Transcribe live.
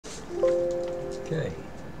Okay,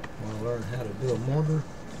 want to learn how to do a mortar?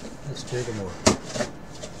 Let's do the mortar.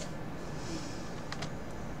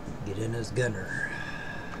 Get in as gunner.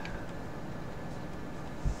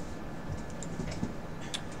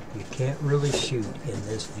 You can't really shoot in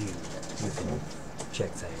this view. You can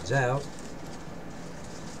check things out,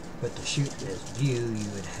 but to shoot in this view you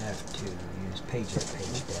would have to use page up,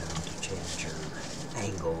 page down to change your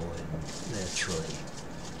angle, and that's really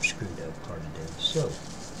screwed up, hard to do. So,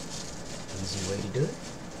 easy way to do it,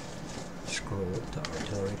 scroll to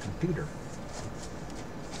artillery computer.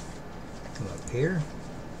 Come up here,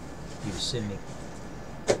 use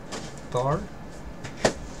semi-bar, and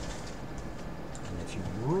if you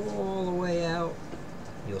roll all the way out,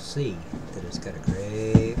 you'll see that it's got a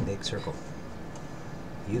great big circle.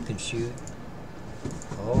 You can shoot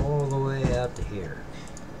all the way out to here.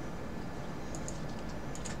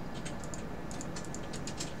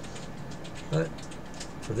 But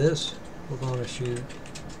for this, we're going to shoot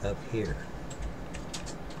up here.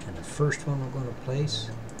 And the first one we're going to place,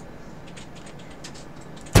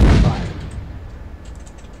 fire.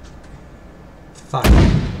 Fire.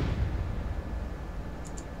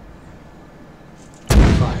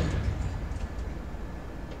 Fire.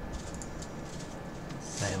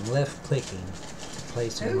 I am left clicking to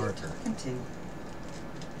place a marker.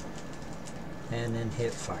 And then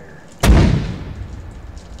hit fire.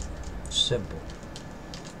 Simple.